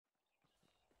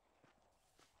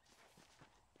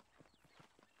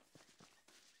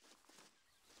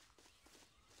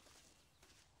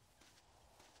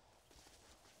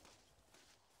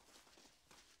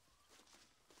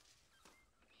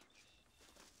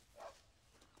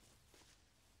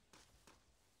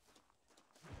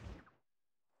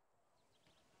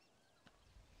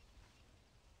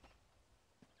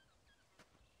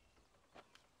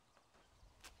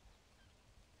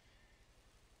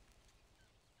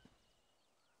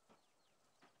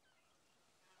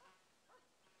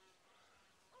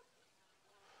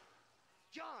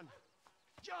John!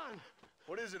 John!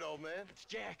 What is it, old man? It's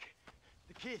Jack.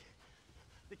 The kid.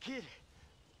 The kid.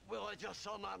 Well, I just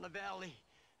saw him out in the valley.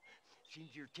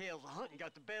 Seems your tales of hunting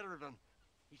got the better of him.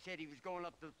 He said he was going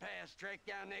up to the pass, track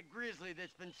down that grizzly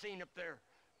that's been seen up there.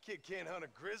 Kid can't hunt a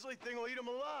grizzly. Thing will eat him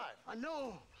alive. I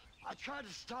know. I tried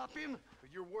to stop him.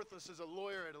 But you're worthless as a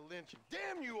lawyer at a lynching.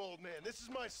 Damn you, old man. This is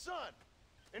my son.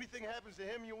 Anything happens to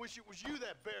him, you'll wish it was you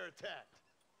that bear attacked.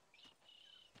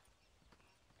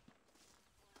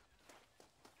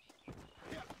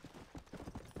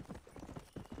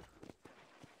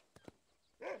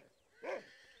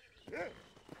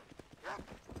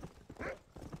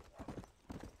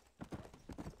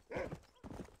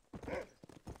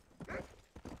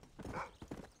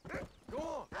 Go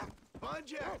on. Find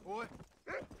Jack, boy.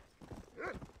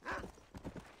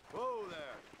 Whoa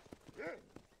there.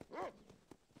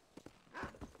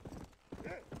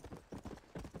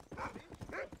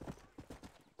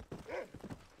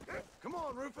 Come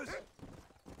on, Rufus.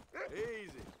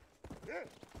 Easy.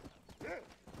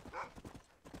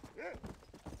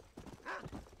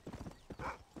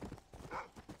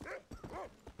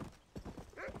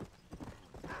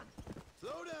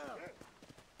 Slow down.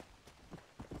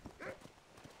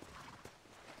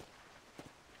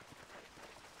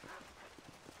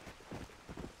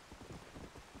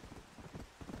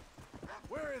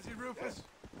 Where is he, Rufus?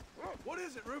 What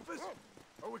is it, Rufus?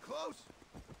 Are we close?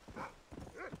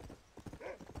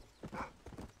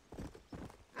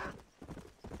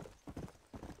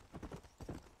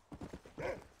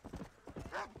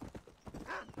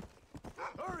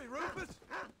 Hurry, Rufus!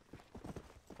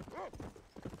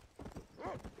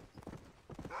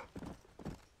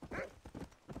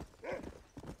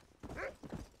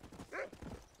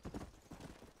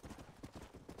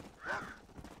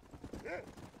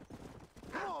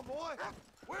 Come on, boy!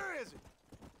 Where is he?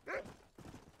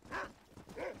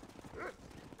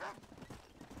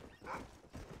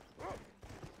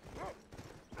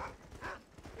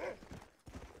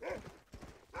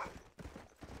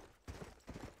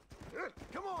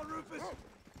 Come on, Rufus!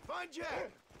 Find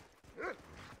Jack!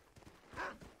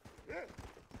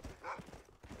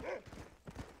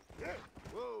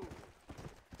 Whoa!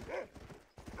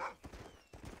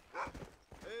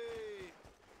 Hey!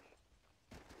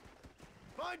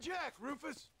 Find Jack,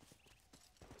 Rufus!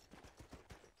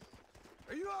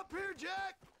 Are you up here,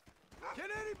 Jack? Can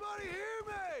anybody hear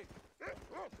me?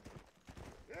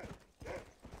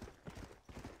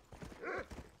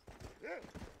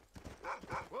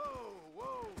 Whoa,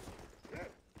 whoa!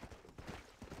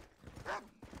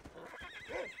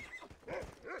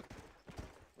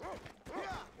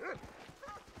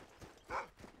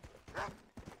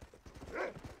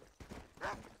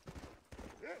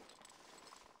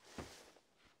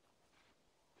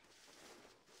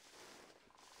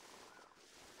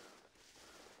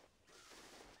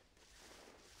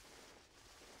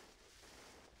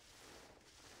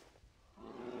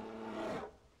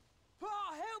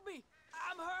 Paul, help me!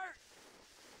 I'm hurt!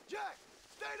 Jack,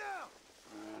 stay down!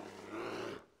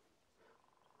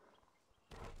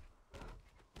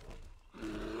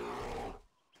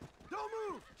 Don't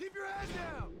move! Keep your head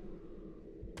down!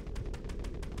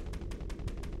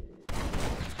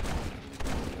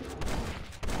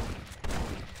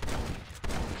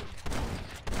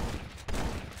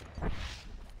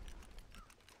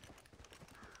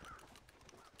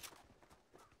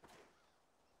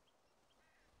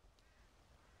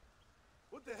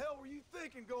 What the hell were you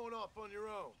thinking going off on your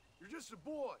own? You're just a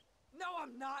boy. No,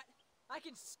 I'm not! I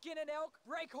can skin an elk,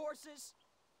 break horses.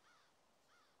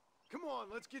 Come on,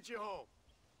 let's get you home.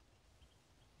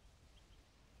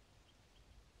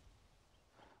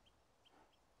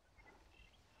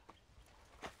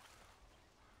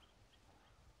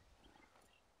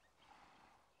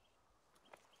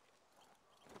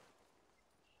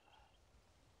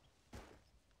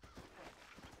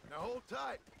 Now hold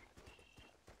tight.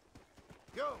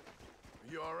 Go.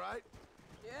 Are you all right?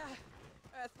 Yeah,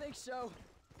 I think so.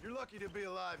 You're lucky to be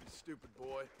alive, you stupid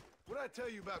boy. What'd I tell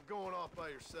you about going off by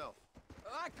yourself?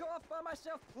 I go off by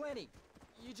myself plenty.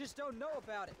 You just don't know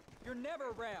about it. You're never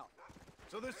around.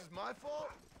 So this is my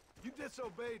fault? You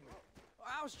disobeyed me.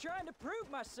 I was trying to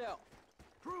prove myself.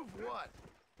 Prove what?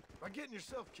 By getting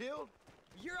yourself killed?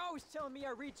 You're always telling me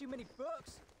I read too many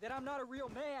books, that I'm not a real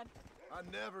man. I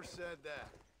never said that.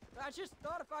 I just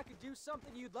thought if I could do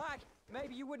something you'd like,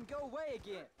 maybe you wouldn't go away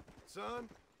again. Son,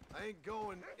 I ain't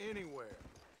going anywhere.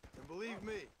 And believe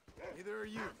me, neither are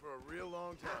you for a real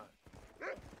long time.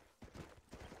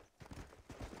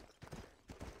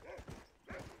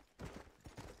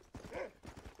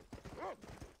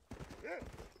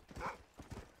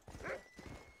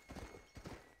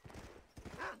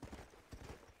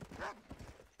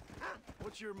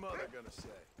 What's your mother gonna say?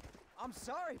 I'm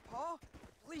sorry, Pa.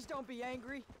 Please don't be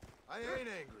angry. I ain't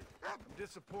angry. I'm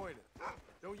disappointed.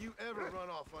 Don't you ever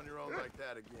run off on your own like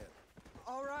that again.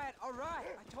 All right.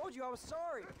 I told you I was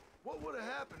sorry. What would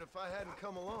have happened if I hadn't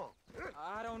come along?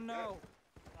 I don't know.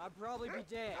 I'd probably be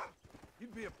dead.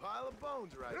 You'd be a pile of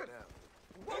bones right now.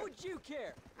 What would you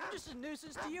care? I'm just a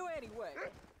nuisance to you anyway.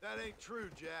 That ain't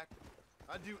true, Jack.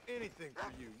 I'd do anything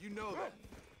for you. You know that.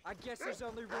 I guess there's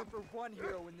only room for one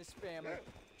hero in this family.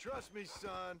 Trust me,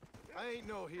 son. I ain't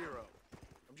no hero.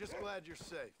 I'm just glad you're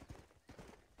safe.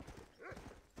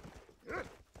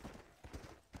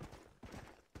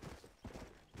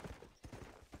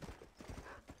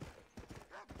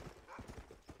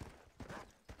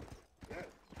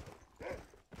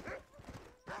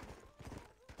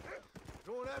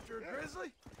 Going after a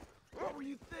grizzly? What were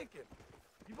you thinking?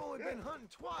 You've only been hunting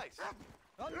twice.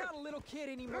 I'm not a little kid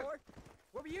anymore.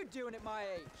 What were you doing at my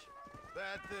age?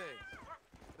 Bad things.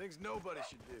 Things nobody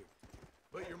should do.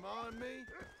 But your ma and me,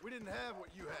 we didn't have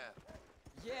what you have.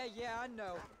 Yeah, I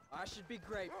know. I should be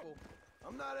grateful.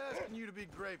 I'm not asking you to be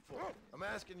grateful. I'm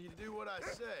asking you to do what I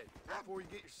say before you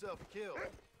get yourself killed.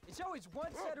 It's always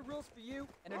one set of rules for you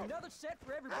and another set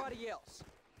for everybody else.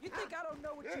 You think I don't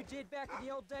know what you did back in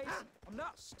the old days? I'm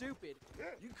not stupid.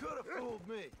 You could have fooled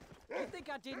me. You think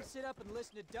I didn't sit up and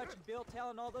listen to Dutch and Bill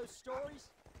telling all those stories?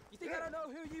 You think I don't know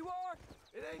who you are?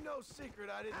 It ain't no secret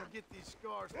I didn't get these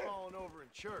scars falling over in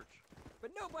church.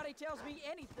 But nobody tells me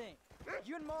anything.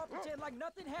 You and Ma pretend like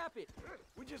nothing happened.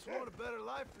 We just want a better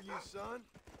life for you, son.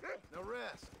 Now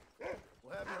rest.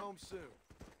 We'll have you home soon.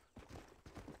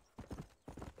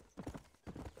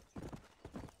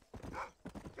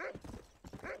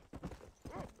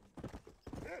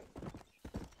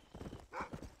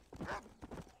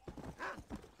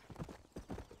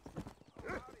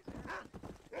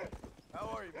 How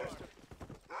are you, mister?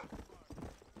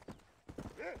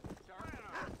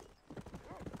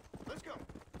 Let's go.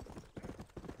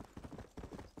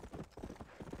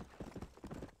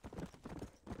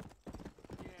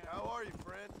 How are you,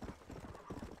 friend?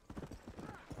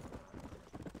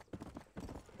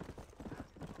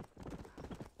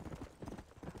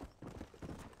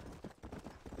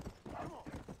 Come on.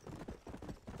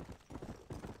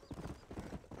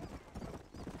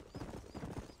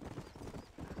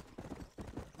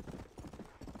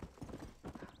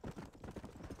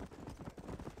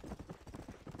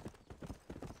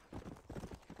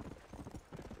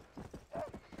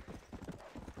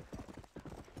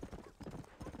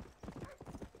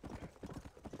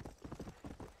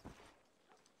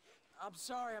 I'm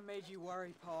sorry I made you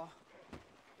worry, Pa.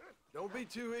 Don't be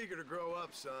too eager to grow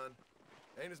up, son.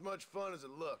 Ain't as much fun as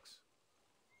it looks.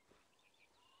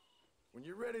 When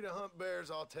you're ready to hunt bears,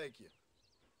 I'll take you.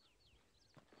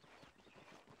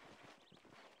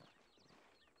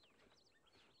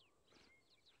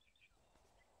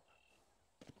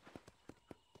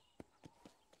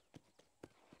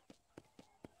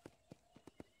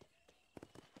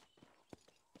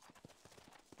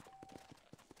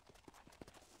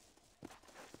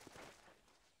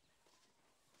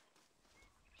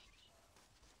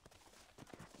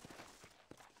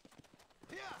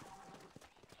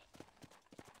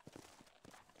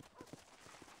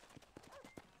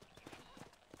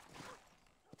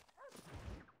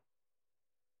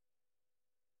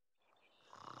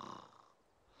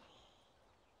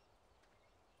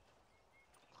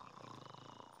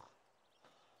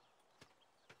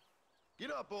 Get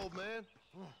up, old man.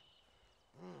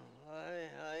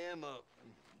 I am up.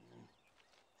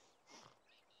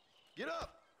 Get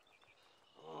up!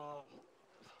 Oh.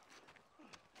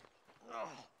 Oh.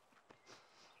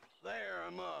 There,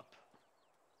 I'm up.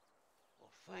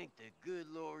 Well, thank the good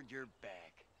Lord you're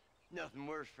back. Nothing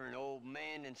worse for an old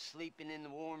man than sleeping in the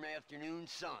warm afternoon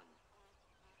sun.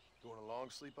 You want a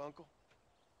long sleep, Uncle?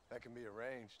 That can be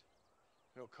arranged.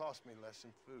 It'll cost me less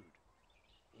than food.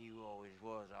 You always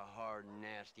was a hard and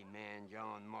nasty man,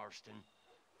 John Marston.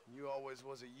 You always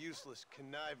was a useless,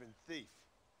 conniving thief.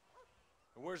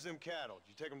 And where's them cattle? Did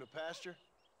you take them to pasture?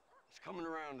 It's coming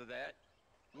around to that.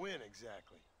 When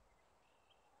exactly?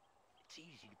 It's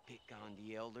easy to pick on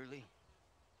the elderly.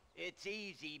 It's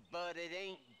easy, but it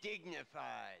ain't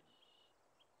dignified.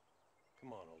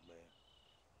 Come on, old man.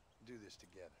 Do this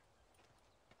together.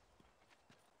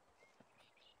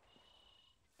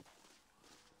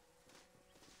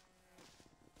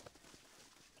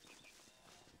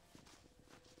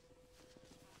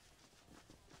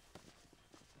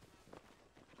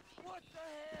 What the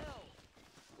hell?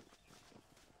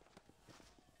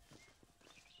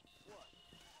 What?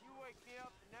 You wake me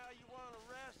up and now you want to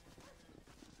rest?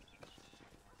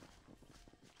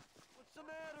 What's the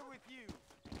matter with you?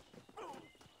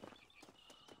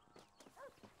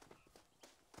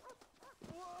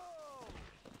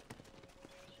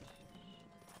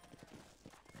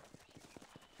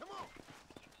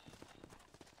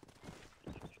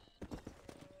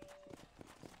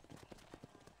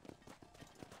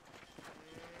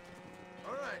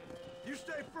 You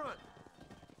stay front.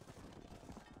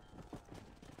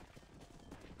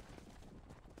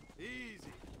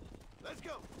 Easy. Let's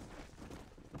go.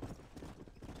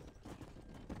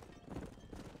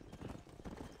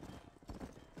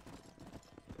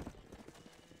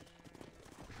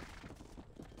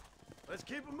 Let's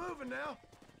keep it moving now.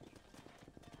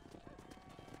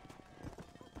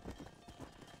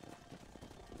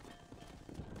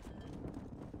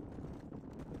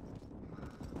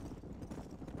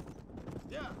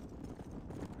 Yeah.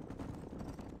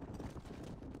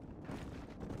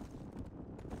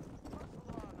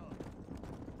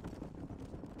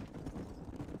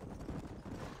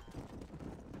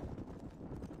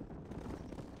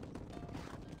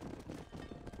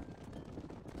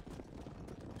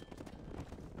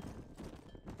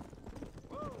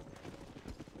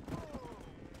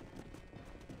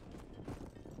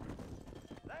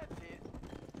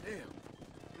 Damn,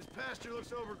 this pasture looks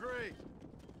overgrazed.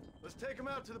 Let's take him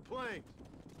out to the plains.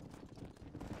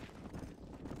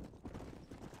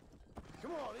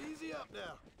 Come on, easy up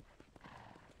now.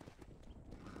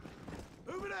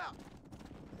 Move it out.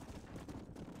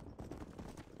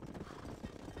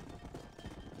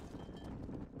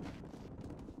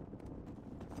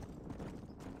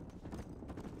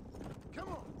 Come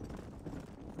on.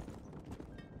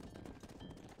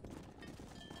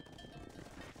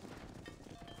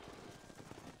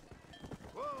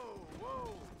 Whoa,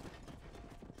 whoa.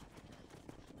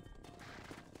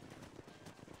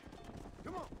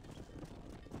 Come on.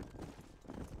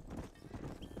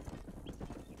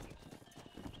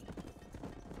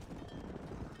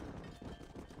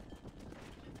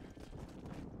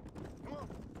 Come on.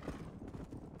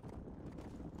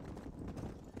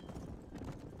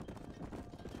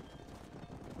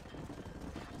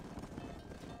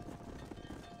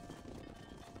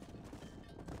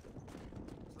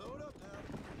 Slow it up now.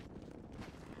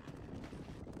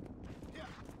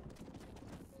 Yeah.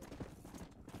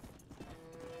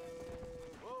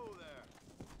 Whoa there.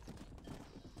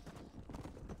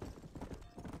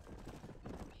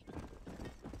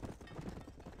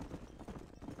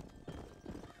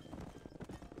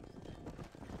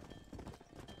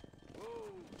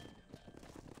 Whoa.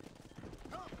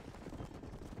 Come.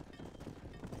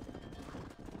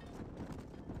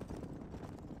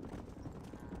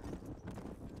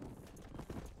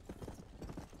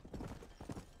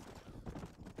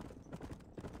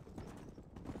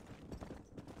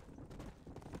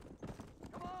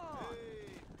 Come on!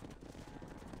 Hey.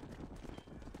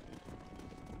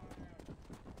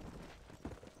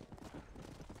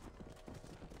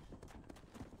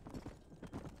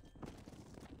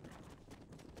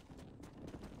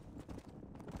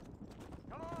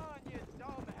 Come on, you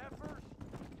dumb heifers!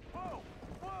 Whoa!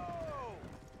 Whoa!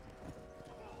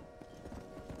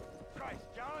 Christ,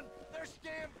 John! They're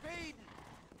stampeding!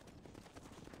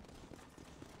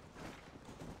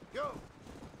 Go.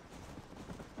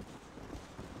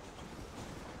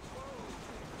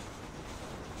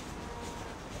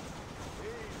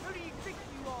 Who do you think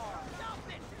you are? Stop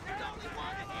it! There's only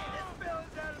one ahead! This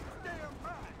fella's out of the damn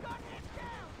mind! Gun him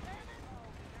down, damn it!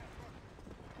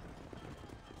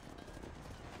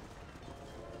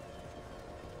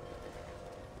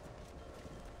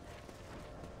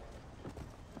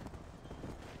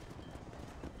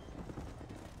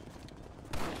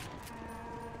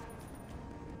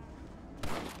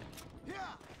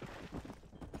 Yeah.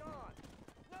 John!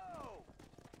 No!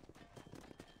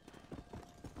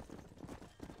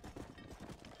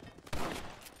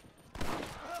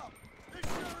 Well, this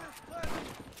sure is pleasant.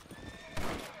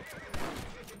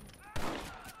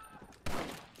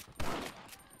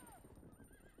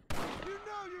 You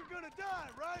know you're gonna die,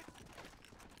 right?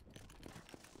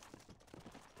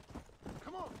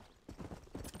 Come on.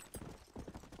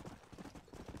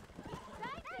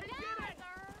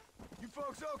 You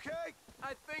folks okay?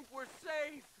 I think we're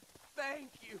safe. Thank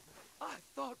you. I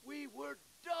thought we were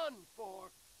done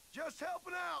for. Just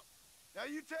helping out. Now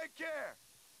you take care.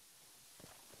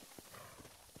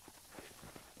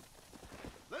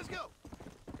 Let's go.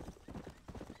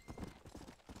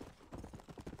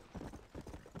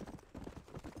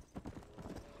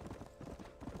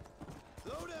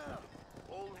 Slow down.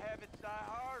 Old habits die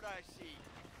hard, I see.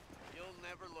 You'll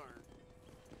never learn.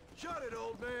 Shut it,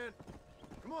 old man.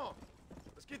 Come on.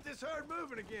 Let's get this herd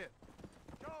moving again.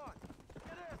 John,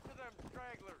 get after them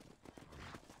stragglers.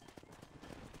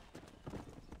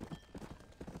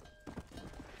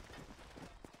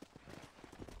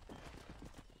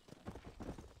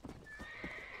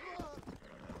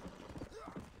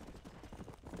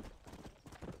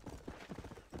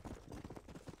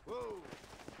 Whoa.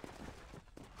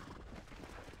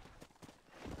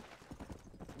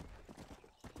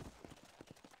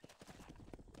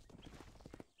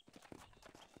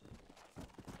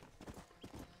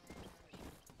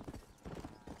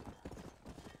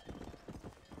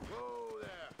 Whoa there.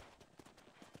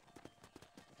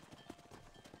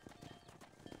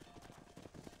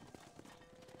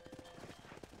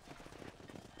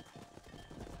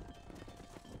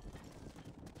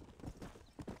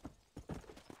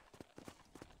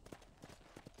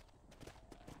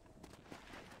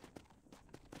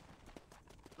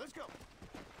 Let's go.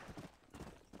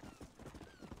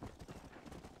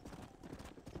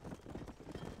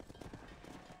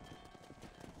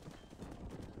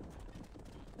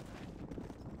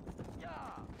 Yeah!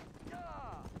 Yeah!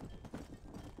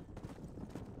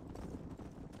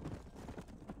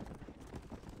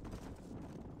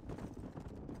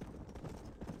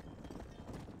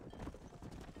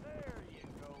 There you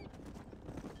go.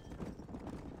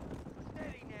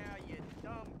 Steady now, you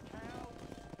dumb cow.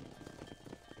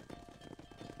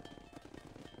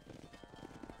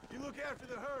 You look after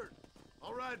the herd.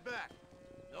 I'll ride back.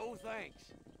 No thanks.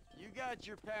 You got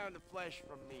your pound of flesh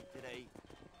from me today.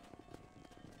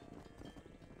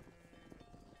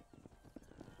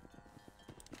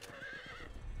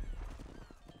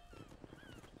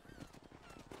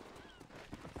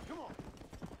 Come on.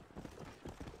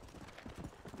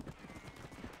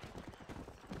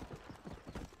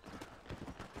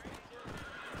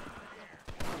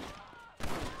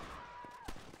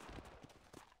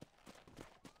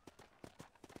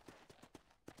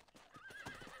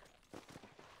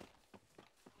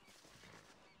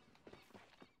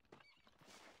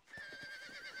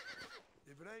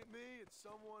 If it ain't me, it's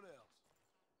someone else.